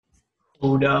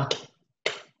Huda,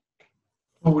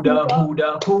 Huda,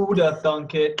 Huda, Huda,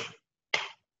 thunk it.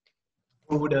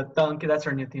 Huda, thunk it. That's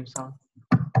our new theme song.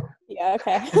 Yeah,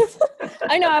 okay.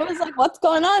 I know, I was like, what's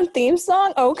going on? Theme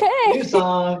song? Okay. Theme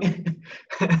song.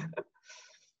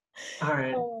 All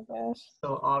right. Oh my gosh.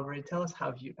 So Aubrey, tell us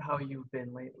how you've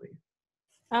been lately.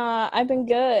 I've been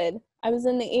good. I was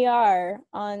in the ER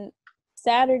on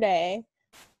Saturday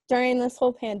during this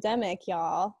whole pandemic,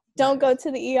 y'all. Don't go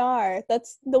to the ER.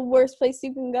 That's the worst place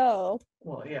you can go.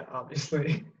 Well, yeah,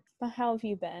 obviously. But how have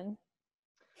you been?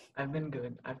 I've been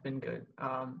good.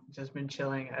 Just been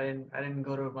chilling. I didn't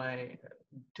go to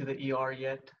the ER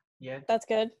yet. That's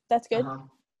good. That's good.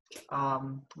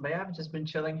 But yeah, I've just been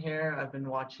chilling here. I've been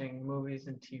watching movies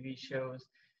and TV shows.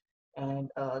 And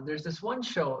there's this one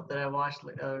show that I watched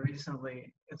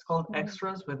recently. It's called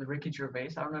Extras with Ricky Gervais.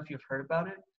 I don't know if you've heard about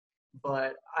it,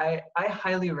 but I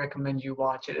highly recommend you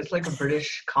watch it. It's like a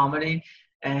British comedy,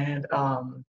 and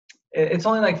it's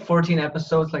only like 14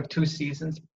 episodes, like 2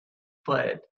 seasons,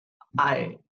 but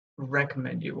I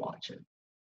recommend you watch it.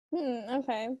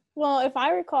 Okay. Well, if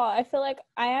I recall, I feel like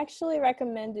I actually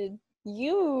recommended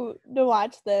you to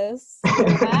watch this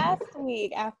last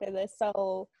week after this.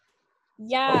 So,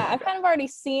 yeah, I've kind of already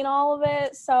seen all of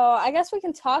it. So, I guess we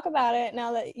can talk about it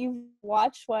now that you've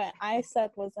watched what I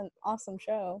said was an awesome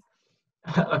show.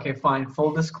 Okay, fine.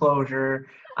 Full disclosure,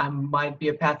 I might be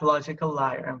a pathological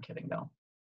liar. I'm kidding, no.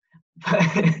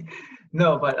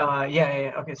 No, but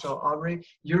yeah. Okay, so Aubrey,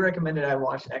 you recommended I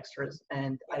watch Extras,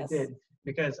 and Yes. I did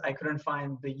because I couldn't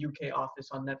find the UK Office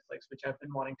on Netflix, which I've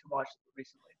been wanting to watch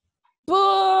recently.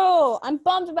 Boo! I'm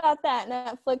bummed about that,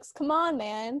 Netflix. Come on,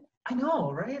 man. I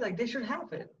know, right? Like they should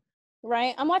have it.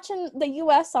 Right? I'm watching the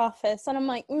US Office, and I'm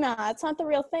like, nah, it's not the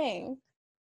real thing.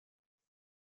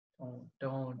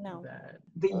 Don't No. do that.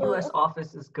 The US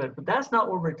Office is good, but that's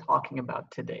not what we're talking about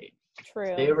today. True.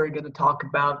 Today we're going to talk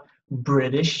about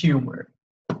British humor.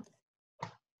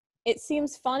 It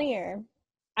seems funnier.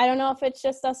 I don't know if it's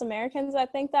just us Americans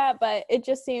that think that, but it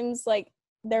just seems like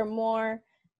they're more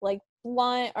like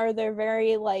blunt, or they're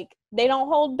very like, they don't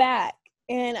hold back.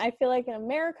 And I feel like in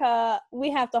America, we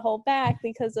have to hold back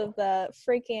because of the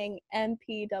freaking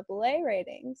MPAA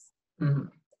ratings. Mm-hmm.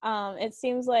 It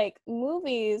seems like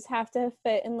movies have to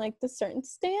fit in like the certain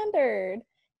standard,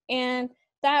 and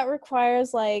that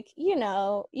requires like,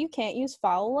 you can't use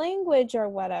foul language or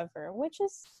whatever, which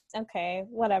is okay,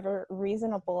 whatever,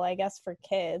 reasonable, I guess, for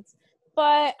kids.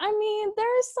 But I mean,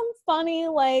 there's some funny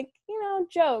like,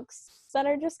 jokes that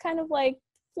are just kind of like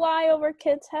fly over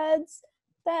kids' heads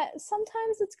that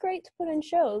sometimes it's great to put in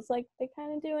shows like they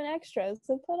kind of do in Extras.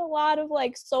 They put a lot of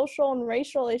like social and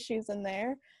racial issues in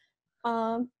there.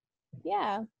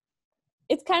 Yeah,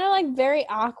 it's kind of like very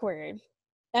awkward,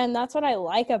 and that's what I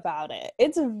like about it.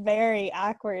 It's very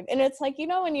awkward, and it's like,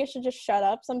 when you should just shut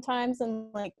up sometimes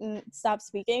and like stop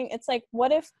speaking. It's like,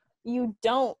 what if you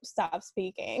don't stop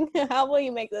speaking? How will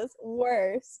you make this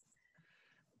worse?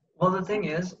 Well, the thing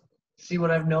is, see,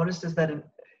 what I've noticed is that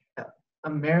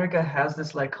America has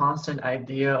this like constant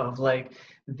idea of like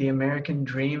the American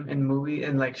dream in movie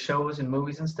and like shows and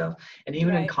movies and stuff. And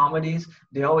even in comedies,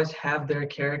 they always have their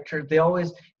character. They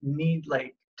always need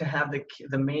like to have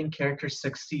the main character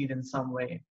succeed in some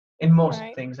way, in most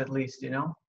things at least,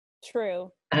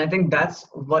 True. And I think that's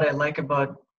what I like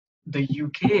about the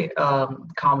UK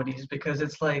comedies, because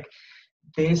it's like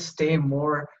they stay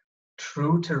more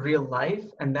true to real life,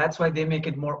 and that's why they make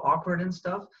it more awkward and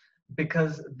stuff,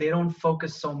 because they don't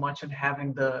focus so much on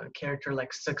having the character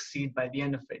like succeed by the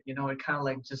end of it. It kind of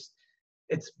like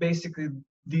it's basically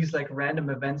these like random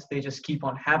events, they just keep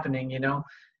on happening,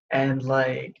 and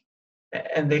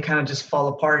they kind of just fall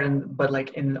apart, but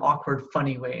like in an awkward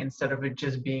funny way, instead of it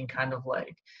just being kind of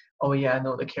like, oh yeah,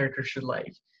 no, the character should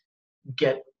like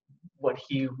get what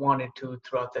he wanted to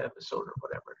throughout the episode or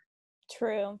whatever.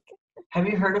 True. Have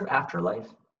you heard of Afterlife?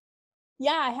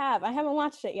 Yeah, I have. I haven't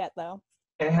watched it yet though.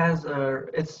 It has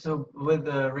it's with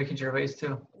Ricky Gervais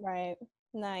too. Right.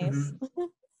 Nice. Mm-hmm.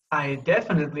 I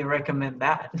definitely recommend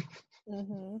that.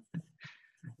 Mm-hmm.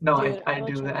 No, Dude, I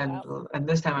do, and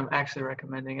this time I'm actually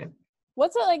recommending it.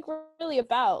 What's it like really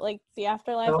about? Like the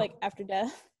afterlife, like after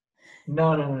death?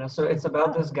 No. So it's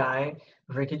about this guy,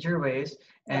 Ricky Gervais,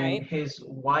 and his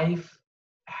wife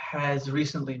has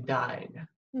recently died.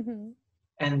 Mm-hmm.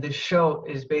 And the show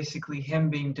is basically him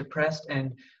being depressed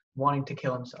and wanting to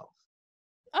kill himself.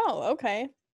 Oh, okay.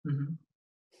 Mm-hmm.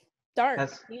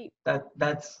 Dark.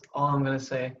 That's all I'm gonna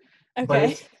say. Okay.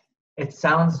 But it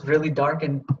sounds really dark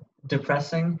and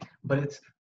depressing, but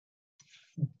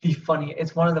it's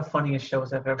one of the funniest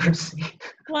shows I've ever seen.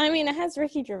 Well, I mean, it has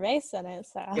Ricky Gervais in it,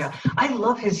 so. Yeah, I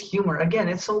love his humor. Again,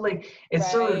 it's so like,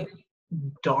 it's so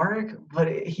dark, but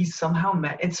he somehow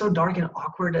it's so dark and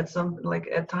awkward at some like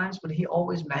at times, but he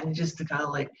always manages to kind of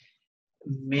like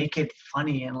make it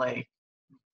funny and like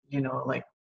like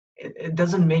it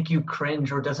doesn't make you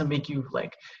cringe or doesn't make you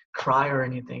like cry or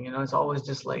anything. It's always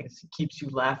just like it keeps you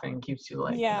laughing, keeps you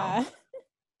like Yeah.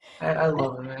 I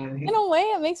love it, man. In a way,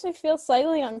 it makes me feel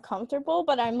slightly uncomfortable,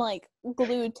 but I'm like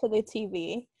glued to the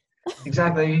TV.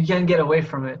 Exactly, you can't get away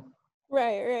from it.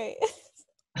 Right.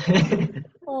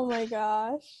 Oh my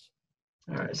gosh.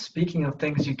 All right, speaking of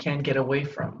things you can't get away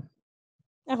from,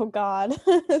 Oh God.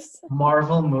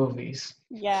 Marvel movies.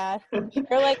 Yeah.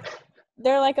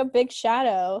 They're like a big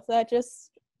shadow that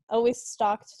just always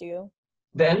stalks you.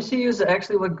 The MCU is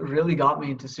actually what really got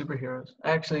me into superheroes.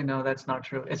 Actually, no, that's not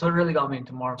true. It's what really got me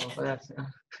into Marvel, but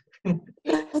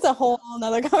That's a whole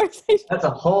nother conversation. that's a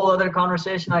whole other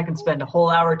conversation. I can spend a whole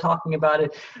hour talking about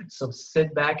it. So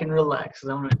sit back and relax.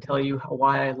 I'm going to tell you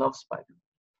why I love Spider-Man.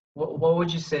 What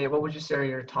would you say? What would you say are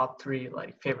your top three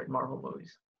like favorite Marvel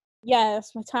movies?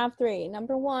 Yes, my top three.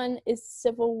 Number one is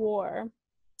Civil War.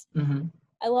 Mm-hmm.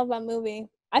 I love that movie.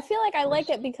 I feel like I like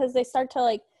it because they start to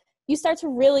like, you start to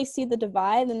really see the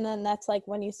divide, and then that's like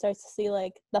when you start to see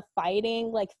like the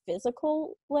fighting, like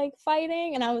physical like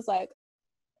fighting, and I was like,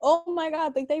 oh my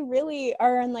God, like they really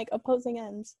are on like opposing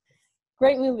ends.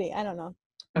 Great movie. I don't know.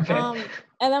 Okay.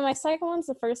 And then my second one's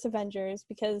the first Avengers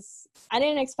because I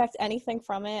didn't expect anything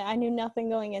from it. I knew nothing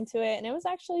going into it, and it was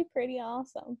actually pretty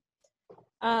awesome.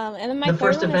 And then my The third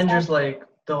first one is Avengers, like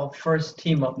the first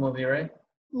team up movie, right?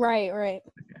 right.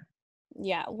 Okay.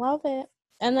 Yeah, love it.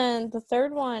 And then the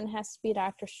third one has to be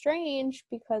Doctor Strange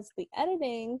because the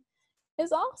editing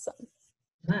is awesome.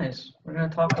 Nice. We're gonna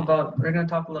talk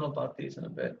a little about these in a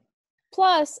bit.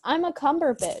 Plus, I'm a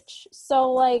Cumber bitch,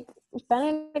 so like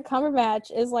Benedict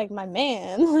Cumberbatch is like my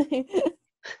man.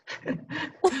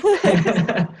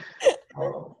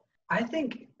 Oh, I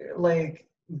think like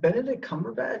Benedict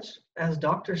Cumberbatch as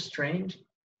Doctor Strange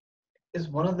is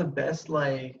one of the best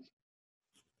like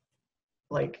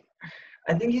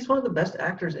I think he's one of the best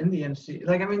actors in the MCU.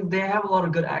 Like I mean they have a lot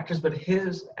of good actors, but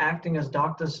his acting as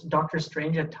Doctor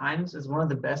Strange at times is one of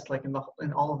the best like in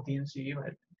all of the MCU.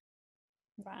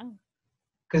 Wow.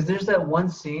 Because there's that one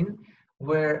scene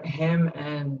where him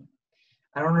and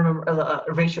I don't remember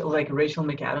Rachel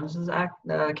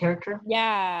McAdams' character,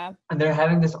 Yeah. and they're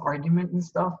having this argument and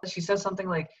stuff. She says something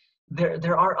like,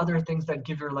 "There are other things that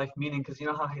give your life meaning," because you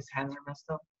know how his hands are messed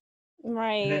up. And then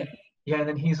Right. and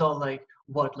then he's all like,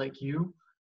 "What, like you?"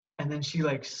 And then she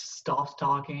like stops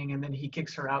talking, and then he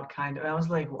kicks her out, kind of. And I was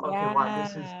like, well, okay, wow,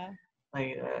 this is Yeah.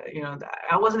 like,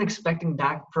 I wasn't expecting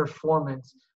that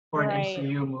performance for an Right.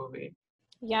 MCU movie.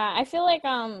 Yeah, I feel like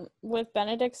with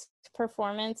Benedict's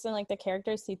performance and like the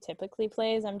characters he typically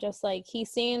plays, I'm just like he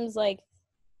seems like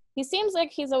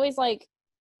he's always like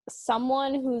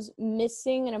someone who's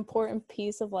missing an important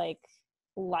piece of like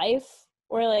life,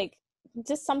 or like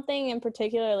just something in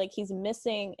particular like he's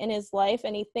missing in his life,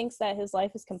 and he thinks that his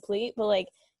life is complete, but like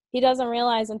he doesn't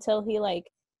realize until he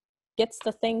like gets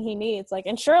the thing he needs. Like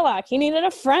in Sherlock, he needed a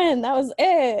friend. That was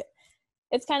it.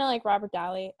 It's kind of like Robert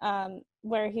Daly,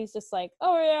 where he's just like,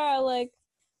 oh yeah, like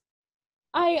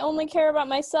I only care about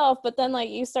myself, but then like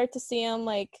you start to see him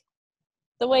like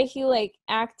the way he like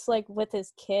acts like with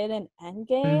his kid in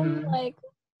Endgame, Mm-hmm. like,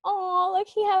 oh, like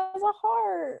he has a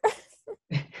heart.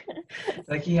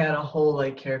 Like he had a whole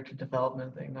like character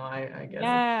development thing. No, I get it.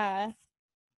 Yeah,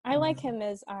 I like Mhm. him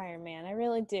as Iron Man. I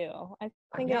really do.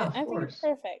 Yeah, of I think it's course.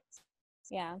 perfect.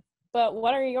 Yeah, but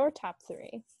what are your top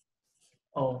three?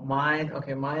 Oh, mine.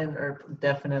 Okay, mine are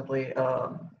definitely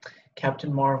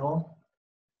Captain Marvel,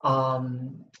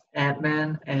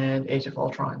 Ant-Man, and Age of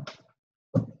Ultron.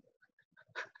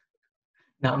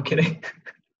 No, I'm kidding.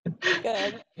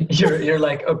 Good. You're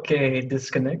like, okay,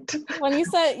 disconnect. When you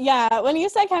said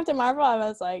Captain Marvel, I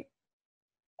was like,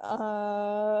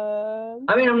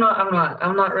 I mean, I'm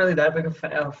not really that big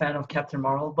a fan of Captain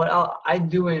Marvel, but I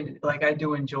do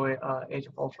enjoy Age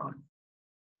of Ultron.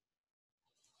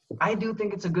 I do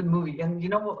think it's a good movie, and you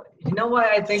know why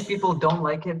I think people don't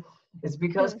like it is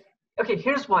because, hmm, okay,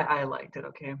 here's why I liked it.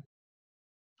 Okay,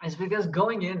 it's because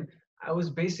going in, I was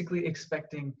basically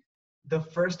expecting the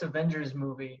first Avengers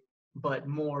movie, but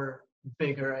more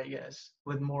bigger, I guess,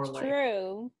 with more it's like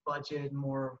true. budget,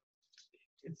 more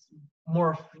it's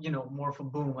more more of a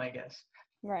boom, I guess.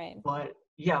 Right. But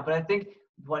yeah, but I think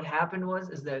what happened was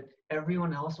is that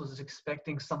everyone else was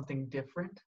expecting something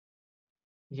different,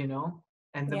 you know,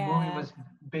 and the movie Yeah. was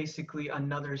basically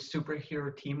another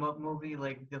superhero team up movie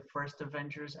like the first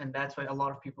Avengers, and that's why a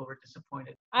lot of people were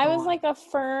disappointed. I Go was on. like a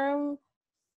firm,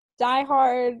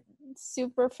 diehard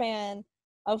super fan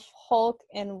of Hulk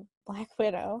and Black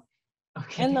Widow. And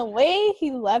Okay. the way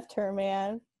he left her,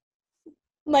 man,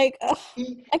 like, I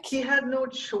He can't, had no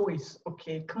choice.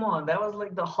 Okay, come on. That was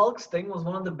like the Hulk's thing was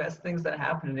one of the best things that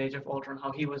happened in Age of Ultron.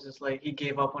 How he was just like he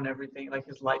gave up on everything, like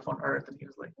his life on Earth, and he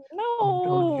was like, I'm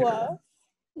done no, here.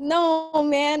 no,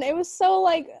 man, it was so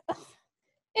like, it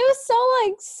was so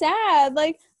like sad.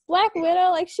 Like Black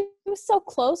Widow, like she was so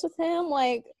close with him.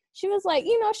 Like she was like,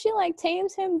 she like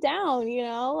tames him down,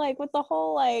 like with the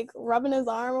whole like rubbing his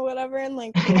arm or whatever, and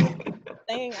like putting him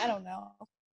thing. I don't know.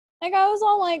 Like I was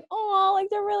all like, oh, like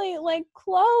they're really like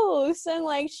close, and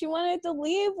like she wanted to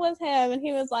leave with him, and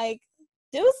he was like,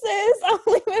 deuces, I'm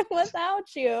leaving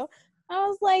without you. I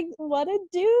was like, what a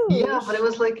Yeah, but it douche.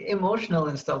 was like emotional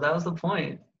and stuff. That was the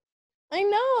point. I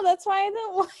know, that's why I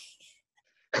didn't like.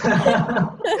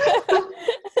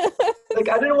 Like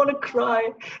I didn't want to cry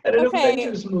at an Okay,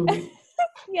 Avengers movie.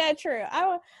 yeah, true.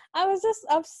 I was just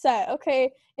upset.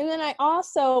 Okay, and then I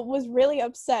also was really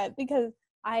upset because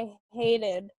I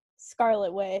hated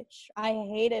Scarlet Witch. I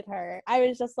hated her. I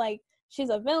was just like, she's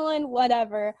a villain,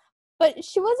 whatever. But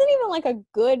she wasn't even like a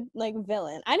good like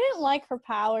villain. I didn't like her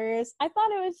powers. I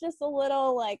thought it was just a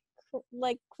little like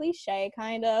cliche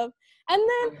kind of. And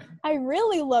then Okay. I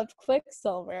really loved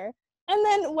Quicksilver. And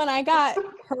then when I got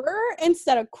her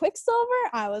instead of Quicksilver,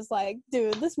 I was like,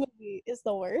 dude, this movie is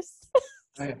the worst.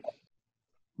 Okay.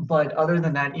 But other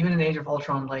than that, even in Age of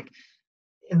Ultron, like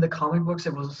in the comic books,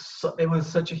 it was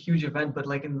such a huge event. But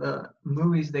like in the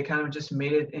movies, they kind of just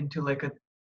made it into like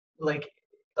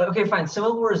okay, fine.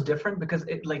 Civil War is different because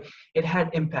it had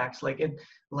impacts. Like it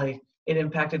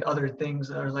impacted other things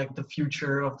or like the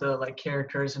future of the like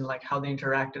characters and like how they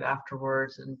interacted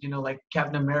afterwards. And like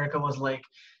Captain America was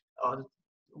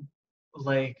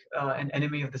uh, an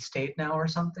enemy of the state now or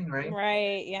something, right?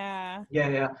 Right, yeah. Yeah,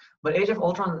 yeah. But Age of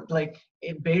Ultron, like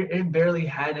it barely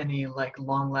had any like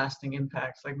long-lasting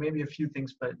impacts. Like maybe a few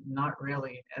things, but not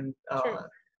really. And True.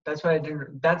 that's why I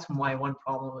didn't. That's my one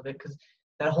problem with it because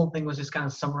that whole thing was just kind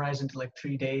of summarized into like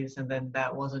 3 days, and then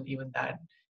that wasn't even that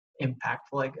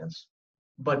impactful, I guess.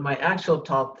 But my actual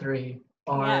top three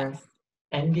are Yes.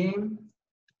 Endgame,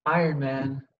 Iron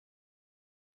Man,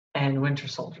 and Winter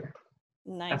Soldier.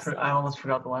 Nice, I nice. almost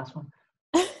forgot the last one.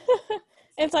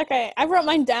 It's okay. I wrote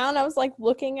mine down. I was like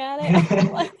looking at it. I was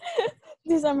like,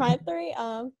 these are my three.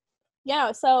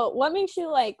 Yeah, so what makes you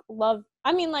like love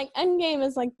I mean like Endgame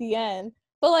is like the end.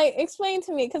 But like explain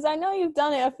to me, because I know you've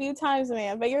done it a few times,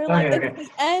 man, but you're like, Okay, it's okay.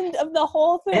 the end of the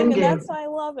whole thing and Endgame. that's why I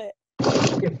love it.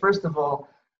 Okay, first of all,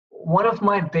 one of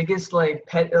my biggest one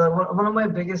of my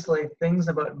biggest like things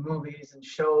about movies and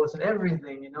shows and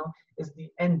everything, is the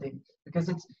ending because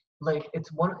it's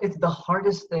the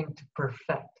hardest thing to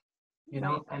perfect,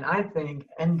 Right. and I think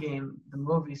Endgame, the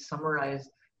movie, summarized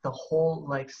the whole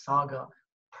like saga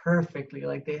perfectly.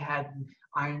 Like they had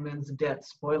Iron Man's death,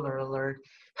 spoiler alert.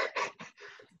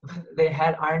 They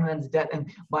had Iron Man's death, and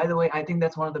by the way, I think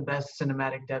that's one of the best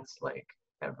cinematic deaths like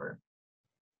ever.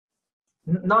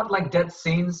 Not like death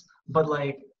scenes, but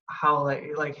like how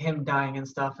like him dying and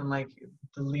stuff, and like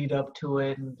the lead up to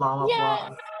it and blah blah Yeah,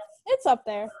 blah. it's up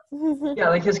there. Yeah,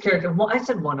 like his character. Well, I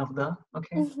said one of the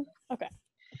okay, Okay.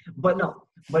 but no,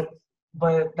 but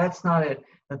that's not it.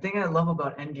 The thing I love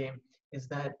about Endgame is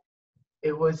that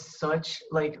it was such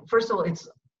like first of all, it's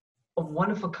a one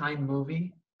of a kind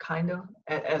movie, kind of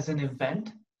as an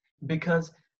event,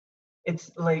 because it's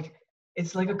like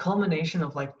it's like a culmination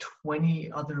of like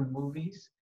 20 other movies,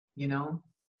 you know,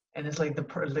 and it's like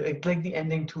like the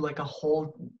ending to like a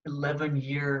whole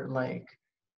 11-year like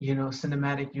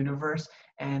cinematic universe,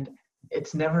 and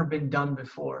it's never been done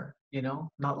before,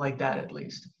 not like that, at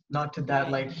least not to that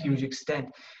Right. like huge extent.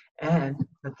 And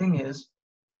the thing is,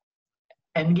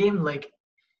 Endgame, like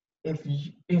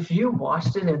if you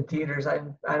watched it in theaters, I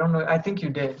don't know, I think you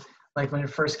did, like when it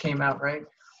first came out, right?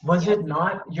 Was Yep. it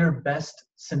not your best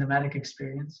cinematic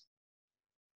experience?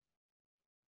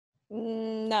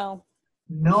 No.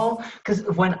 No, because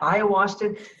when I watched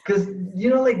it, because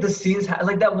like the scenes,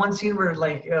 like that one scene where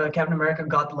like Captain America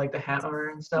got like the hammer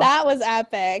and stuff. That was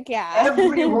epic. Yeah.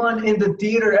 Everyone in the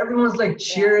theater, everyone's like Yeah.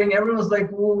 cheering, everyone's like,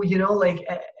 "Whoa," like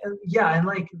yeah,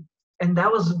 and that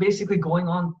was basically going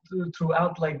on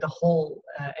throughout like the whole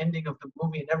ending of the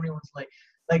movie, and everyone's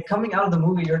like coming out of the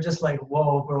movie, you're just like,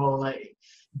 "Whoa, bro!" Like,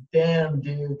 damn,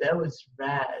 dude, that was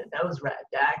rad. That was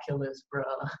radaculous, bro.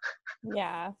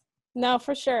 Yeah. No,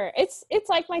 for sure. It's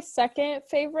like my second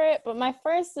favorite, but my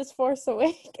first is Force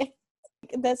Awakens.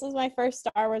 This is my first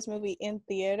Star Wars movie in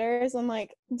theaters. I'm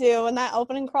like, dude, when that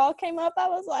opening crawl came up, I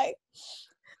was like,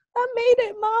 I made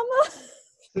it, mama.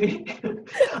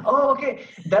 See? Oh, okay.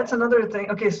 That's another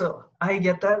thing. Okay, so I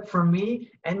get that. For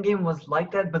me, Endgame was like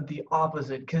that, but the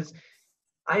opposite. Because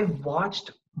I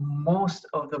watched most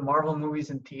of the Marvel movies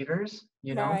in theaters,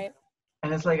 Right.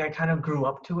 and it's like I kind of grew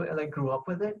up to it, like grew up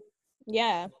with it.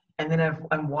 Yeah. And then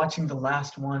I'm watching the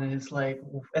last one, and it's like,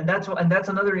 and that's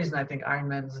another reason I think Iron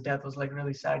Man's death was like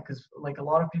really sad, because like a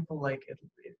lot of people like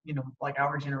like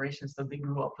our generation stuff, they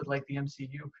grew up with like the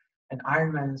MCU and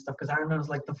Iron Man and stuff, because Iron Man was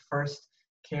like the first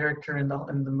character in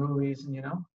the movies,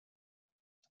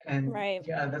 and Right.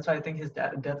 yeah, that's why I think his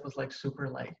death was like super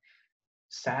like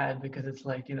sad, because it's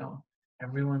like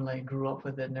everyone like grew up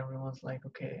with it, and everyone's like,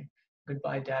 okay,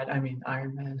 goodbye, Dad. I mean,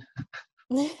 Iron Man.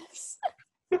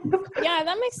 Yeah,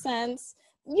 that makes sense.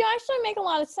 You actually make a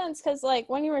lot of sense because, like,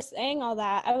 when you were saying all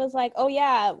that, I was like, oh,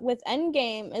 yeah, with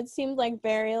Endgame, it seemed like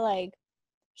very, like,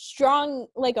 strong,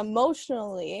 like,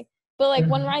 emotionally. But, like,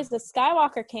 when Mhm. Rise of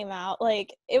Skywalker came out,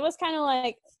 like, it was kind of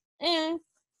like, eh.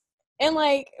 And,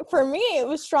 like, for me, it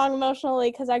was strong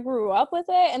emotionally because I grew up with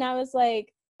it. And I was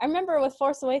like, I remember with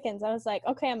Force Awakens, I was like,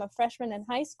 okay, I'm a freshman in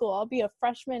high school. I'll be a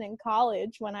freshman in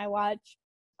college when I watch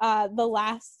the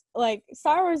last, like,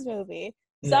 Star Wars movie.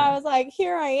 So I Yeah. was like,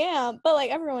 here I am. But,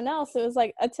 like, everyone else, it was,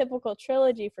 like, a typical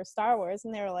trilogy for Star Wars.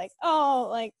 And they were like, oh,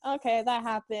 like, okay, that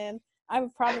happened. I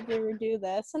would probably redo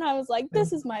this. And I was like,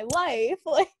 this is my life.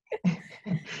 Like,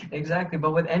 Exactly,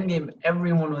 but with Endgame,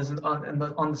 everyone was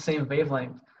on the same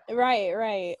wavelength. right,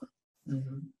 right.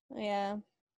 Hmm. Yeah.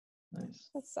 Nice.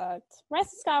 That sucked. Rise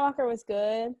of Skywalker was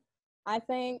good. I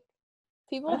think I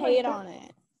people hate liked it. on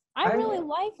it. I I really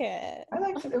like it. I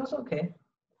liked it. It was okay.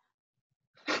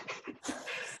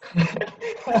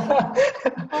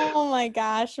 Oh my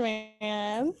gosh,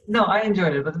 man. No, I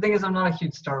enjoyed it, but the thing is, I'm not a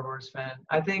huge Star Wars fan.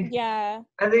 Yeah.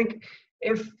 I think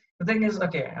if the thing is,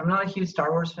 okay, I'm not a huge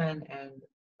Star Wars fan, and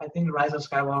I think Rise of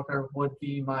Skywalker would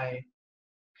be my.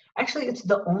 Actually, it's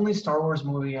the only Star Wars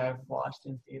movie I've watched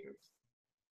in theaters.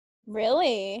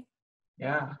 Really?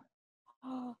 Yeah.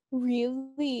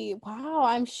 Really? Wow,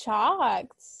 I'm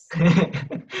shocked.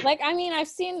 Like, I mean, I've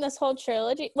seen this whole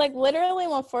trilogy. Like, literally,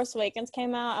 when Force Awakens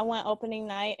came out, I went opening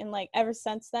night, and like ever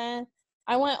since then,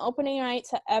 I went opening night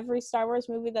to every Star Wars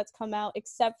movie that's come out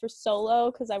except for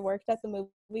Solo, because I worked at the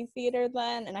movie theater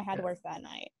then, and I had to Yeah. work that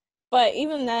night. But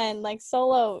even then, like,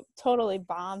 Solo totally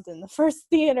bombed in the first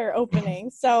theater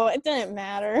opening, so it didn't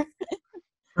matter.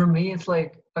 For me, it's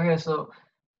like, okay, so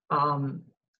um,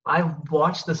 I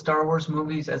watched the Star Wars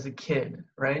movies as a kid,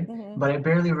 right? Hmm. But I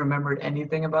barely remembered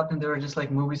anything about them. They were just like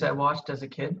movies I watched as a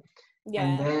kid.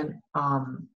 And Yeah.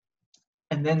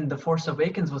 then The Force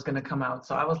Awakens was gonna come out.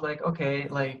 So I was like, okay,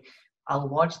 like I'll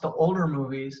watch the older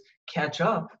movies, catch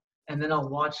up, and then I'll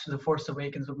watch The Force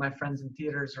Awakens with my friends in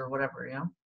theaters or whatever, yeah.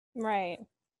 Right.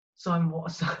 So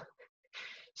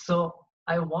so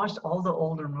I watched all the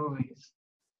older movies.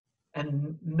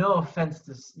 And no offense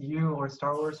to you or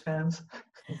Star Wars fans,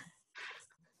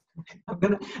 I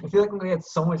feel like I'm gonna get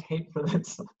so much hate for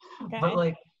this, but Okay.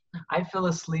 like, I fell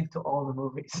asleep to all the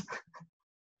movies.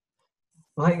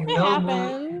 Like It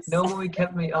happens. no movie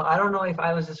kept me. I don't know if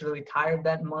I was just really tired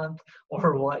that month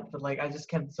or what, but like I just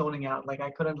kept zoning out. Like I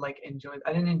couldn't like enjoy.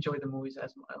 I didn't enjoy the movies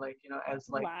as like as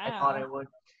like I thought I Wow. would,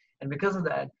 and because of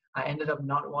that, I ended up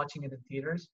not watching it in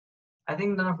theaters. I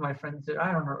think none of my friends did.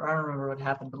 I don't know. I don't remember what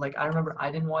happened, but like I remember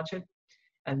I didn't watch it,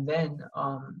 and then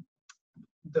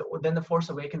the Force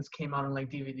Awakens came out on like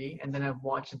DVD, and then I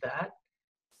watched that,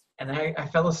 and I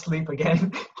fell asleep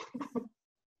again.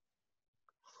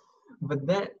 But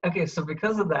then okay, so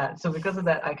because of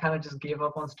that, I kind of just gave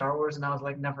up on Star Wars, and I was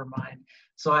like, never mind.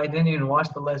 So I didn't even watch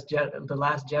the Last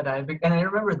Jedi. And I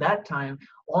remember that time,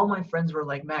 all my friends were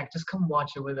like, Mac, just come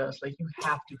watch it with us. Like you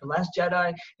have to. The Last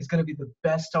Jedi is gonna be the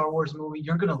best Star Wars movie.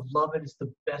 You're gonna love it. It's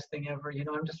the best thing ever.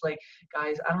 I'm just like,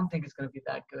 guys, I don't think it's gonna be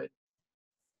that good.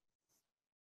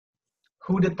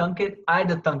 Who would thunk it? I'd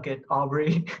have thunk it,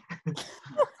 Aubrey.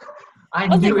 I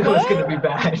Was knew it it was gonna good? be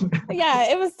bad. Yeah,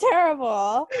 it was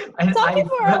terrible. and Some I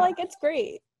people are like, it's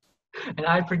great. and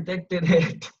I predicted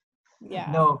it. Yeah.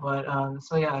 No, but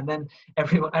so yeah, and then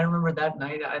everyone. I remember that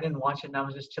night I didn't watch it, and I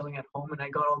was just chilling at home, and I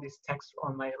got all these texts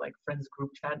on my like friends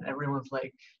group chat, and everyone's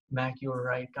like, "Mac, you were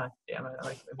right. God damn it!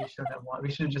 Like we shouldn't have watched.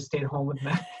 We should have just stayed home with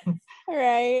Mac."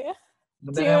 Right.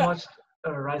 But then I Dude, watched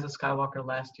Rise of Skywalker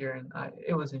last year, and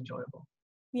it was enjoyable.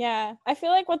 yeah. I feel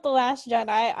like with The Last Jedi,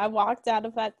 I walked out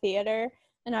of that theater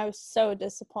and I was so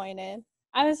disappointed.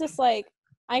 I was just like,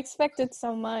 I expected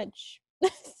so much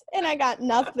and I got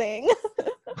nothing.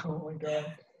 Oh my god.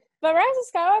 But Rise of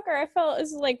Skywalker, I felt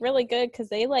is like really good because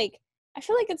they like, I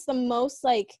feel like it's the most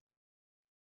like,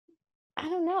 I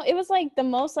don't know. It was like the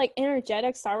most like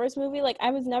energetic Star Wars movie. Like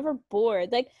I was never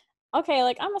bored. Like, okay,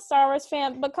 like I'm a Star Wars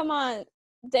fan, but come on,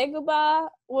 Dagobah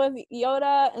with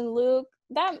Yoda and Luke.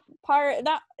 that part,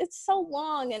 that it's so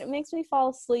long and it makes me fall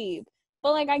asleep.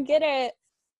 But like I get it,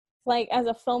 like as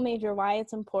a film major, why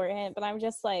it's important, but I'm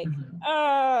just like,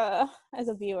 Mhm. as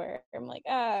a viewer, I'm like,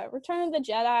 Return of the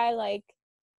Jedi, like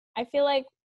I feel like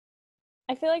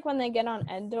when they get on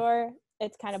Endor,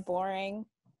 it's kind of boring,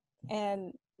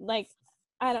 and like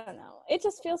I don't know, it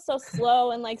just feels so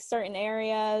slow in like certain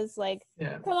areas. Like,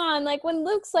 Yeah. come on, like when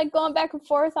Luke's like going back and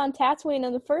forth on Tatooine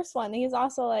in the first one, he's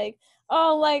also like,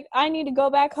 oh, like I need to go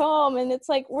back home, and it's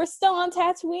like we're still on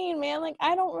Tatooine, man. Like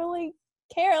I don't really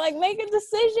care. Like make a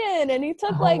decision, and he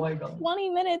took Oh like my God. 20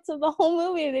 minutes of the whole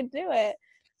movie to do it.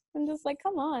 I'm just like,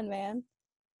 come on, man.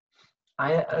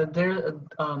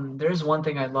 There's one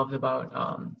thing I loved about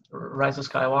Rise of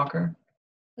Skywalker,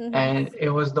 Mm-hmm. and it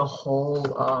was the whole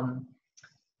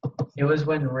it was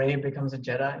when Rey becomes a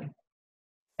Jedi,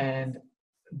 and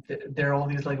there are all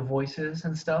these like voices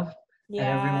and stuff, and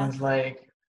Yeah, everyone's like,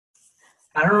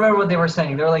 I don't remember what they were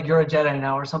saying. They were like, "You're a Jedi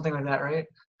now," or something like that, right?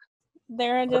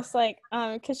 they're just like,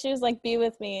 because she was like, be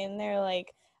with me, and they're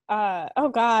like, oh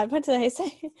God, what did I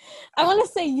say? I want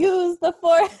to say use the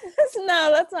force.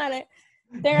 No, that's not it.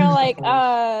 They're Use the like,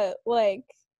 Force. like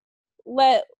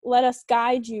let us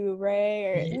guide you, Ray,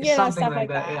 or Something stuff like like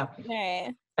that, that. yeah.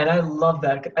 Yeah. And I love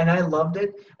that, and I loved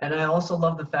it, and I also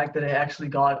love the fact that it actually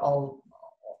got all,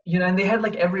 and they had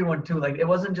like everyone too. Like it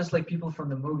wasn't just like people from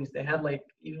the movies. They had like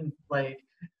even like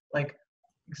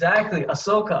exactly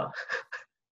Ahsoka.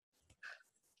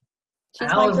 And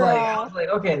She's my I girl, was like,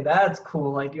 okay, that's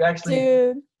cool. Like you actually,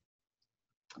 dude.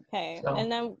 Okay, so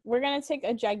and then we're gonna take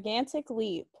a gigantic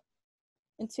leap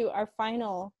into our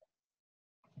final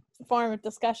form of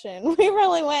discussion. We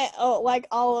really went like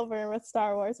all over with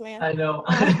Star Wars, man. I know.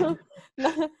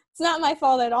 It's not my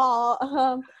fault at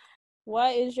all.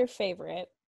 What is your favorite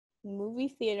movie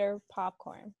theater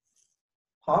popcorn?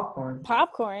 Popcorn.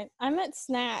 Popcorn? I meant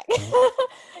snack.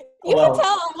 You can Well, tell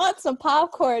I want some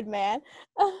popcorn, man.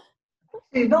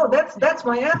 no, that's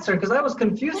my answer because I was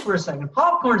confused for a second.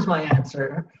 Popcorn's my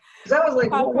answer because I was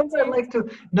like, what Popcorn's would I yours? like to?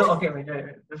 No, okay, wait.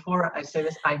 Before I say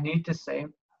this, I need to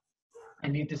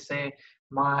say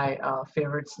my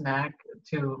favorite snack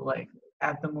to like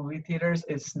at the movie theaters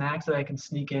is snacks that I can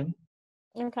sneak in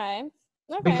Okay.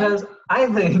 Okay. because I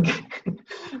think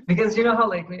because you know how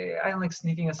like I like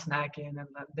sneaking a snack in and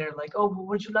then they're like, oh, well,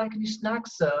 would you like any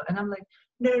snacks, sir? And I'm like,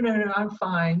 no, I'm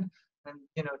fine. And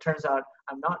turns out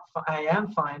I'm not. I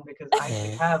am fine because I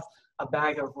actually have a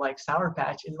bag of like Sour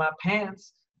Patch in my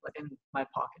pants, like, in my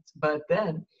pockets. But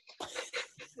then,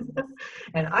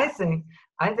 and I think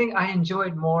I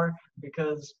enjoyed more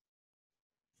because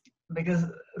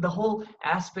the whole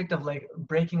aspect of like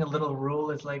breaking a little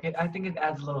rule is like I think it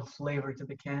adds a little flavor to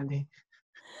the candy.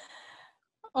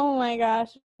 Oh my gosh,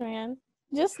 man.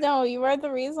 Just know you are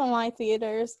the reason why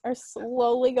theaters are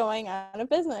slowly going out of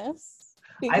business.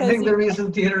 I Because think the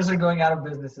reason theaters are going out of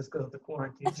business is because of the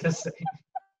quarantine. Just saying.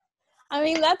 I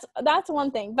mean that's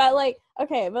one thing. But like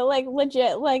okay, but like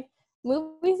legit, like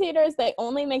movie theaters, they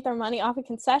only make their money off of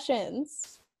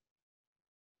concessions.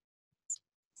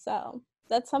 So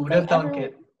that's Who'da something thunk everyone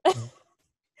it?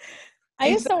 I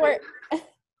He used said to work it.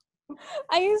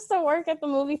 I used to work at the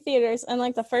movie theaters, and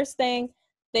like the first thing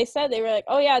they said, they were like,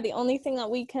 oh yeah, the only thing that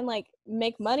we can like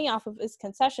make money off of is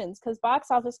concessions, because box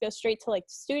office goes straight to like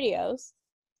the studios.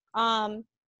 um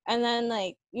and then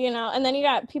like and then you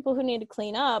got people who need to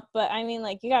clean up, but I mean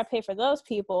like you got to pay for those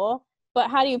people. But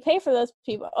how do you pay for those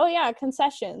people? Oh yeah,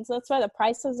 concessions. That's why the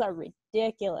prices are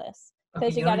ridiculous, Okay,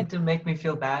 because you you don't got to need to make me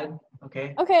feel bad.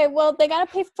 Okay. okay, well they got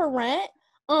to pay for rent,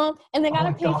 and they Oh got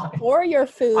to my pay God. for your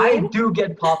I food. do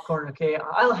get popcorn, okay?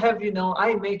 I'll have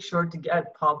I make sure to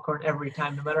get popcorn every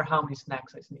time, no matter how many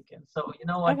snacks I sneak in. So, you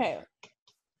know what? Okay.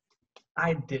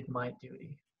 I did my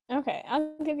duty. Okay,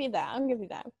 I'll give you that. I'll give you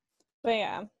that. But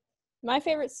yeah, my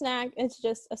favorite snack is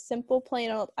just a simple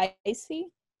plain old icy.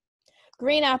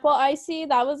 Green apple icy.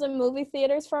 That was in movie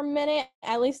theaters for a minute,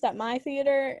 at least at my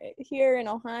theater here in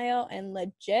Ohio, and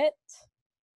legit.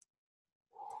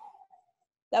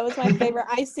 That was my favorite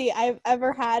icy I've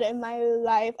ever had in my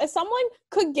life. If someone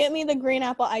could get me the green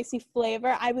apple icy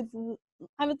flavor, I would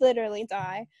literally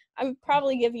die. I would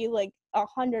probably give you like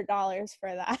 $100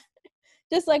 for that.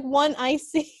 Just like one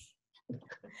icy.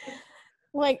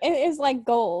 Like it is like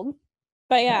gold.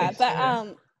 But I yeah, but swear.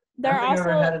 I there don't are think I've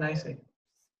ever also had an icy.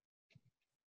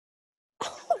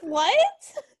 what?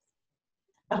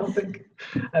 I don't think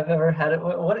I've ever had it.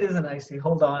 What is an icy?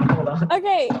 Hold on.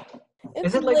 Okay, Is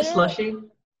it's it like literally slushy?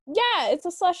 yeah, it's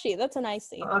a slushy. That's an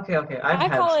icy. Okay. I've I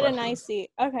had call it an slushies. icy.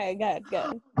 Okay,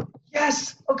 good.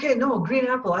 Yes. Okay. No, green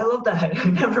apple. I love that.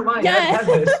 Never mind. I've Yeah. had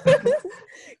this.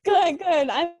 Good.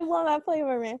 I love that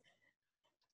flavor, man.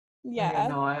 Yeah.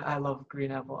 No, I love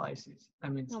green apple ices. I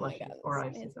mean Oh my slushies god, or that's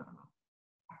ices. amazing. I don't know.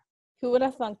 Who would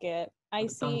have thunk it? Would've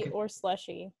Icy thunk it. or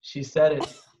slushy? She said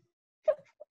it.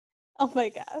 Oh my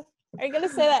god. Are you gonna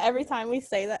say that every time we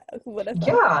say that? Who would have thunk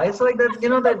Yeah, it's like that. You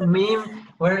know that meme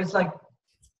where it's like,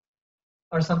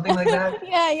 or something like it? that.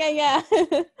 Yeah.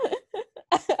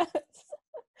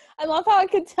 I love how I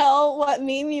could tell what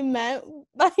meme you meant,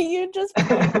 but you just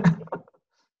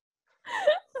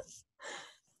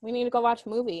we need to go watch a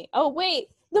movie. Oh wait,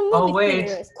 the Oh movie theater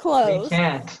wait, is we closed.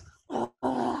 can't.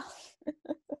 Ugh.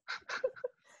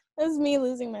 That was me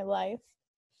losing my life.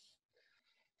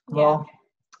 Yeah, Well,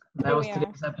 that here was we are.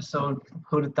 today's episode.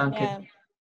 Who'd have thunk it? Yeah,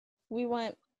 we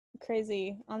went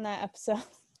crazy on that episode.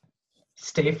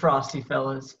 Stay frosty,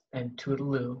 fellas, and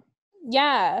toodaloo.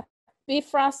 Yeah, be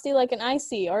frosty like an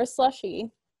icy or a slushy.